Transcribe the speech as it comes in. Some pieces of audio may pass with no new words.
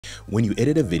When you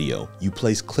edit a video, you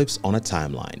place clips on a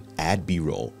timeline, add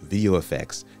B-roll, video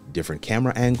effects, different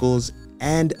camera angles,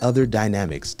 and other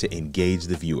dynamics to engage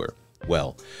the viewer.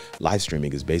 Well, live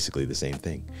streaming is basically the same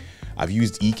thing. I've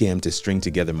used ecamm to string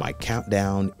together my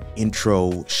countdown,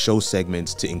 intro, show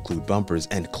segments to include bumpers,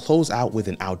 and close out with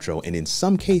an outro, and in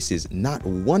some cases, not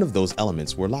one of those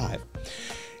elements were live.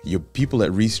 Your people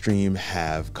at Restream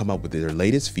have come up with their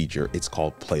latest feature. It's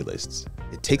called playlists.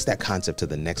 It takes that concept to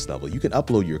the next level. You can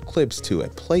upload your clips to a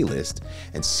playlist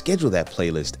and schedule that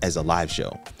playlist as a live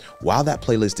show. While that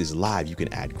playlist is live, you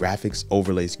can add graphics,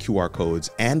 overlays, QR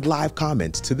codes, and live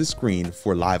comments to the screen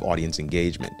for live audience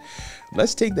engagement.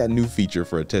 Let's take that new feature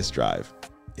for a test drive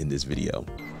in this video.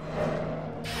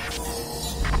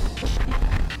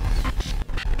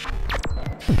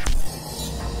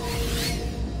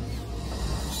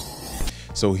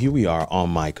 So here we are on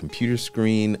my computer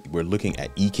screen. We're looking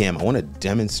at ecamm. I want to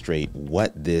demonstrate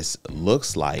what this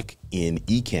looks like in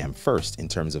ecamm first in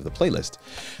terms of the playlist.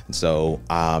 And so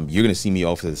you're going to see me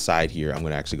off to the side here. I'm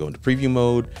going to actually go into preview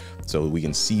mode so we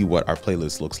can see what our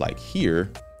playlist looks like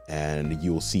here. And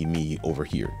you will see me over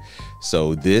here.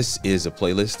 So this is a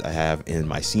playlist I have in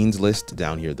my scenes list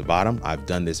down here at the bottom. I've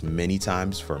done this many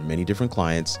times for many different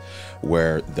clients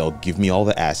where they'll give me all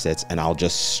the assets and I'll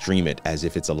just stream it as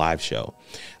if it's a live show.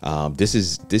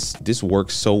 This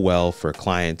works so well for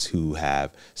clients who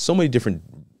have so many different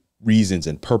reasons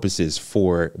and purposes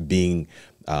for being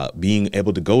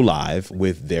able to go live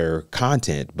with their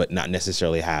content, but not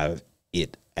necessarily have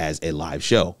it as a live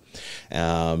show.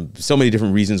 So many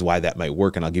different reasons why that might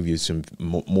work, and I'll give you some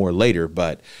more later,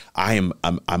 but I'm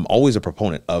always a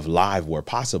proponent of live where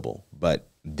possible, but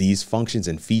these functions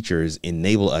and features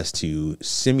enable us to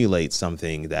simulate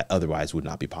something that otherwise would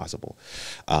not be possible,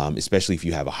 especially if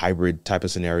you have a hybrid type of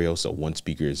scenario. So one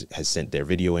speaker has sent their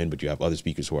video in, but you have other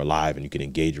speakers who are live and you can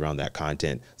engage around that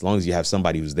content. As long as you have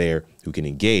somebody who's there who can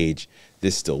engage,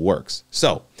 this still works.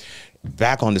 So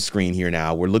back on the screen here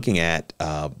now, we're looking at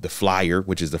the flyer,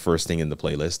 which is the first thing in the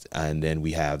playlist, and then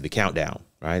we have the countdown,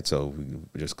 right? So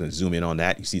we're just going to zoom in on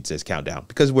that. You see it says countdown.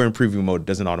 Because we're in preview mode, it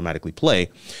doesn't automatically play,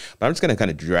 but I'm just going to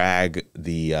kind of drag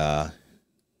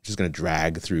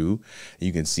through.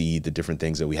 You can see the different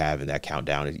things that we have in that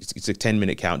countdown. It's a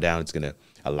 10-minute countdown. It's going to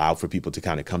allow for people to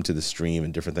kind of come to the stream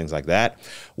and different things like that.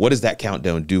 What does that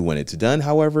countdown do when it's done?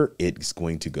 However, it's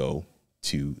going to go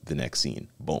to the next scene.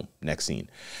 Boom, next scene.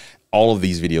 All of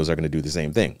these videos are going to do the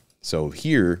same thing. So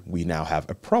here we now have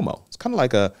a promo. It's kind of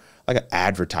like an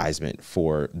advertisement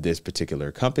for this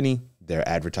particular company. They're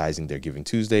advertising their Giving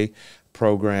Tuesday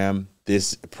program.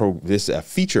 This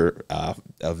feature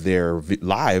of their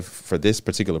live for this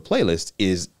particular playlist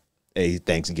is a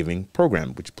Thanksgiving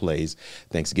program, which plays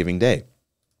Thanksgiving Day.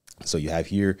 So you have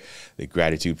here the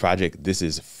Gratitude Project. This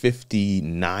is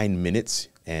 59 minutes.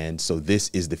 And so this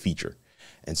is the feature.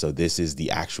 And so this is the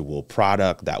actual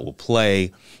product that will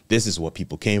play. This is what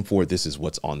people came for. This is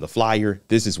what's on the flyer.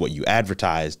 This is what you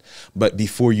advertised. But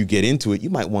before you get into it, you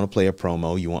might want to play a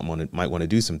promo. You might want to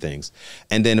do some things.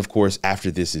 And then, of course, after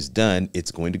this is done,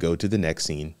 it's going to go to the next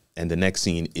scene. And the next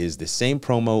scene is the same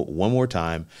promo one more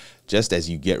time. Just as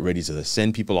you get ready to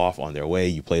send people off on their way,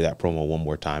 you play that promo one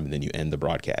more time, and then you end the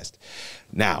broadcast.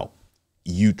 Now,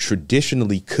 you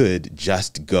traditionally could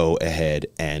just go ahead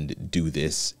and do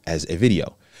this as a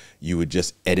video. You would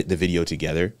just edit the video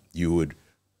together. You would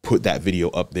put that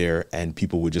video up there and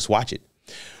people would just watch it.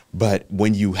 But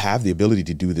when you have the ability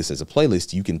to do this as a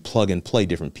playlist, you can plug and play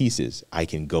different pieces. I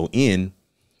can go in,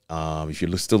 if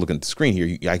you're still looking at the screen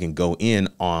here, I can go in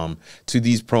to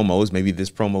these promos. Maybe this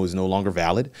promo is no longer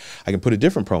valid. I can put a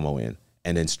different promo in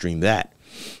and then stream that.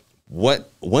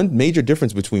 One major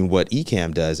difference between what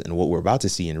ecamm does and what we're about to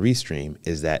see in Restream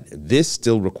is that this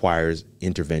still requires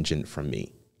intervention from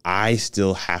me. I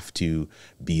still have to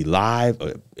be live,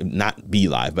 or not be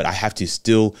live, but I have to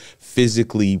still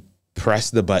physically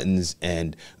press the buttons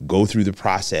and go through the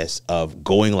process of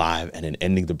going live and then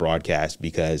ending the broadcast,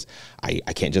 because I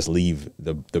can't just leave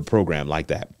the program like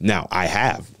that. Now,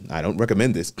 I don't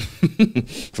recommend this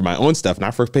for my own stuff,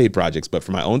 not for paid projects, but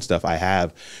for my own stuff, I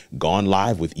have gone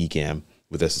live with ecamm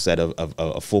with a set of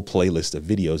a full playlist of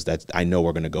videos that I know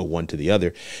are going to go one to the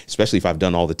other, especially if I've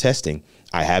done all the testing.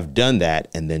 I have done that,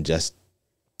 and then just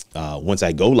once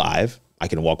I go live, I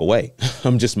can walk away.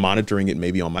 I'm just monitoring it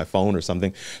maybe on my phone or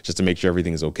something just to make sure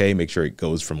everything is okay, make sure it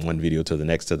goes from one video to the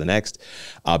next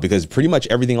because pretty much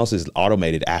everything else is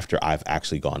automated after I've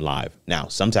actually gone live. Now,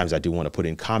 sometimes I do want to put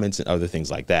in comments and other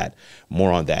things like that.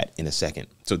 More on that in a second.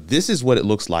 So this is what it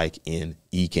looks like in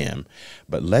ecamm,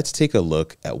 but let's take a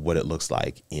look at what it looks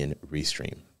like in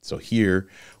Restream. So here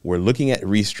we're looking at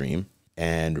Restream.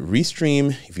 And Restream,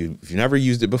 if you've never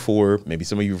used it before, maybe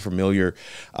some of you are familiar.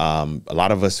 A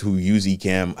lot of us who use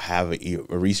ecamm have a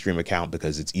Restream account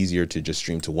because it's easier to just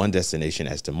stream to one destination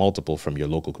as to multiple from your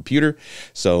local computer.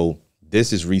 So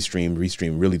this is Restream.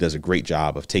 Restream really does a great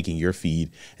job of taking your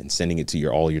feed and sending it to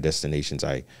all your destinations.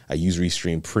 I use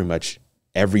Restream pretty much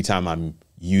every time I'm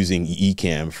using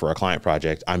ecamm for a client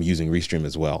project. I'm using Restream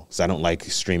as well, because I don't like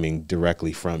streaming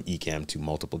directly from ecamm to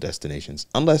multiple destinations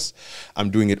unless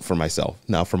I'm doing it for myself.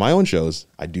 Now, for my own shows,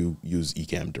 I do use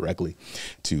ecamm directly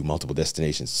to multiple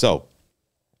destinations. So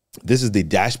this is the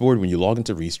dashboard when you log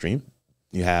into Restream.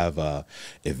 You have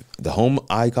if the home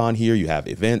icon here, you have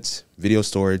events, video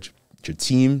storage, your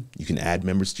team. You can add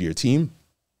members to your team.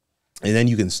 And then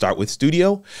you can start with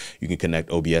Studio. You can connect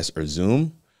OBS or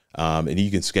Zoom. And you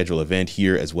can schedule event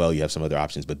here as well. You have some other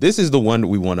options, but this is the one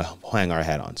we want to hang our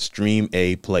hat on. Stream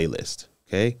a playlist.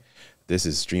 Okay. This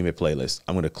is stream a playlist.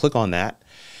 I'm going to click on that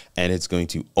and it's going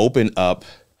to open up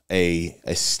a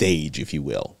stage, if you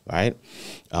will. Right.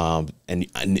 And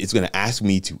it's going to ask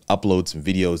me to upload some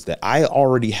videos that I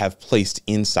already have placed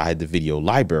inside the video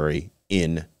library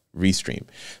in Restream.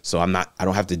 So I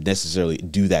don't have to necessarily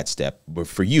do that step, but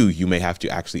for you, you may have to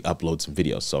actually upload some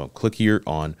videos. So I'll click here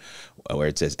on where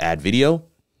it says add video.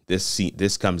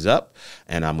 This comes up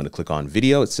and I'm going to click on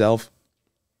video itself.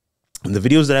 And the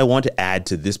videos that I want to add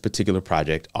to this particular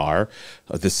project are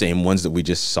the same ones that we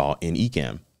just saw in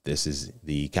ecamm. This is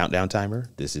the countdown timer.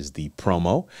 This is the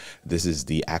promo. This is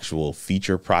the actual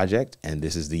feature project. And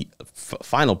this is the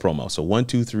final promo. So 1,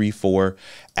 2, 3, 4,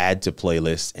 add to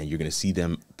playlist. And you're going to see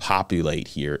them populate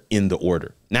here in the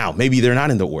order. Now, maybe they're not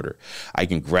in the order. I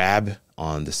can grab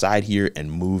on the side here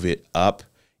and move it up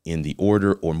in the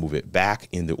order or move it back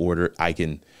in the order. I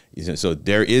can, so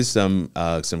there is some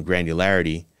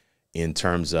granularity in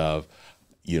terms of,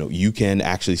 you can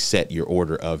actually set your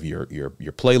order of your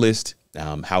playlist.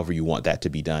 However you want that to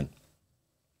be done.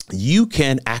 You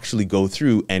can actually go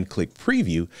through and click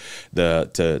preview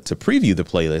to preview the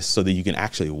playlist so that you can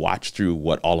actually watch through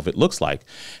what all of it looks like.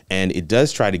 And it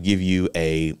does try to give you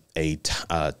a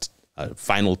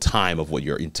final time of what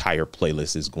your entire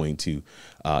playlist is going to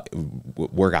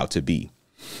work out to be.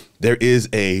 There is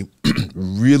a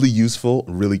really useful,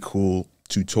 really cool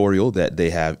tutorial that they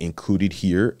have included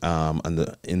here in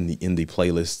the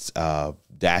playlists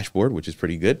dashboard, which is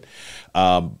pretty good.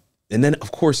 And then,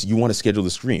 of course, you want to schedule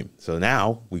the stream. So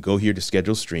now we go here to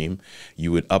schedule stream.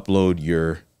 You would upload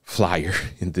your flyer.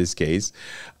 In this case,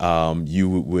 you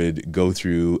would go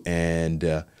through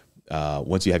and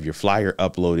once you have your flyer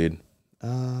uploaded,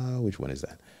 which one is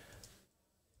that?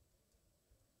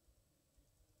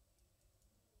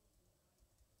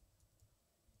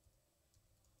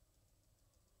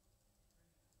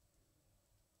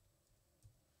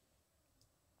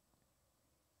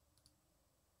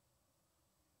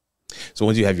 So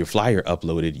once you have your flyer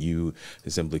uploaded, you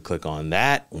simply click on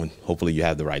that. Hopefully you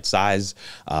have the right size,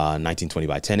 1920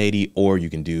 by 1080, or you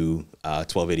can do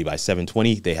 1280 by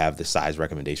 720. They have the size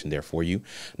recommendation there for you.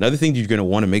 Another thing you're going to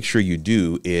want to make sure you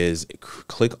do is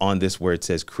click on this where it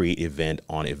says create event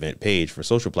on event page for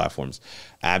social platforms.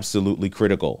 Absolutely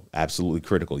critical. Absolutely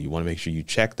critical. You want to make sure you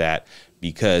check that,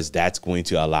 because that's going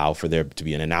to allow for there to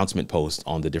be an announcement post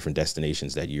on the different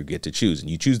destinations that you get to choose. And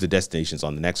you choose the destinations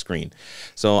on the next screen.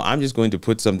 So I'm just going to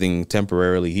put something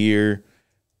temporarily here.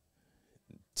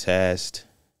 Test.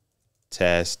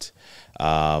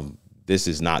 This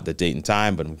is not the date and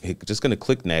time, but I'm just going to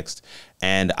click next.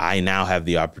 And I now have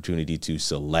the opportunity to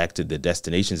select the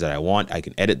destinations that I want. I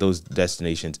can edit those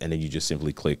destinations, and then you just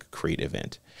simply click create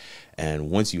event. And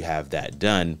once you have that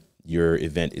done, your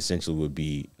event essentially would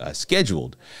be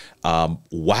scheduled.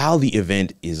 While the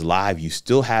event is live, you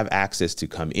still have access to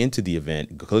come into the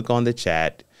event, click on the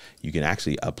chat. You can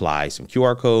actually apply some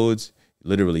QR codes.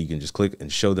 Literally, you can just click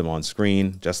and show them on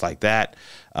screen just like that.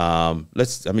 I'm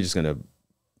just going to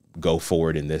go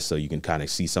forward in this so you can kind of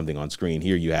see something on screen.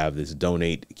 Here you have this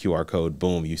donate QR code.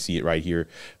 Boom, you see it right here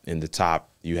in the top.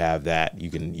 You have that. You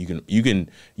can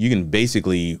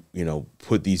basically,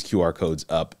 put these QR codes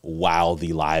up while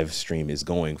the live stream is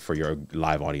going for your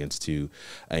live audience to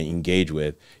engage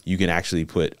with. You can actually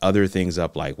put other things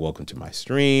up like welcome to my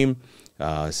stream,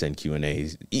 send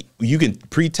Q&As. You can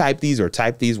pre-type these or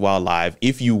type these while live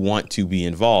if you want to be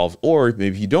involved, or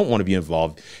if you don't want to be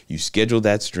involved, you schedule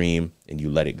that stream and you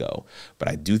let it go. But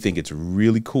I do think it's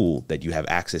really cool that you have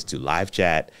access to live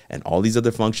chat and all these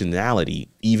other functionality,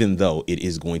 even though it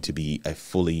is going to be a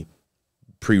fully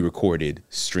pre-recorded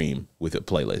stream with a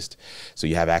playlist. So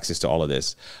you have access to all of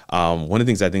this. One of the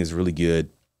things I think is really good,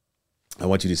 I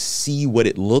want you to see what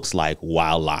it looks like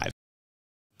while live.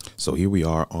 So here we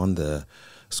are on the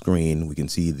screen, we can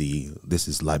see this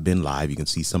has been live. You can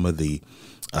see some of the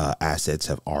assets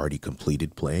have already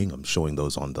completed playing. I'm showing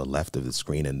those on the left of the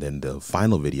screen, and then the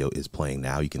final video is playing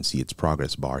now. You can see its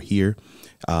progress bar here.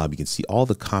 You can see all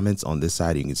the comments on this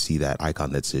side. You can see that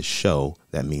icon that says show.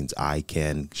 That means I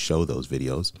can show those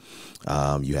videos.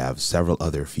 You have several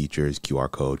other features,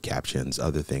 QR code, captions,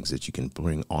 other things that you can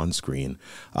bring on screen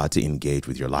to engage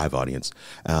with your live audience.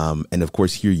 And of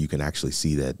course, here you can actually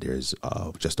see that there's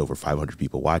just over 500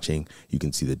 people watching. You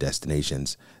can see the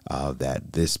destinations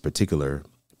that this particular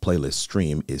playlist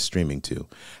stream is streaming to,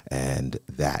 and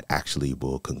that actually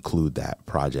will conclude that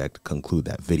project, conclude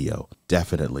that video.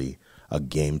 Definitely a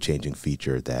game-changing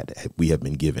feature that we have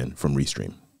been given from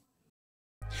Restream.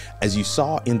 As you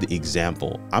saw in the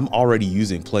example, I'm already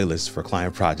using playlists for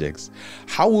client projects.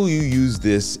 How will you use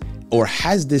this, or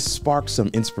has this sparked some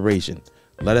inspiration?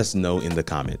 Let us know in the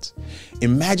comments.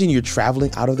 Imagine you're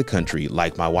traveling out of the country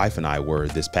like my wife and I were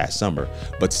this past summer,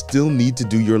 but still need to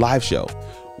do your live show.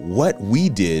 What we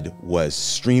did was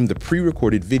stream the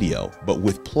pre-recorded video, but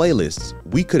with playlists,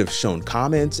 we could have shown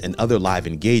comments and other live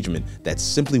engagement that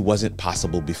simply wasn't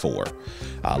possible before,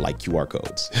 like QR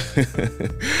codes.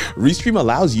 Restream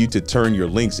allows you to turn your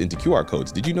links into QR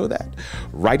codes. Did you know that?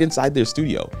 Right inside their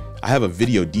studio. I have a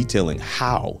video detailing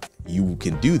how you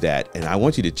can do that, and I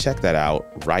want you to check that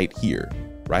out right here.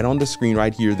 Right on the screen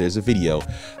right here, there's a video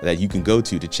that you can go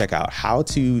to check out how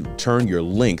to turn your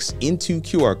links into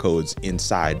QR codes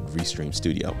inside Restream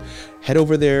Studio. Head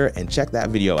over there and check that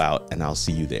video out, and I'll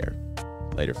see you there.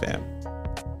 Later, fam.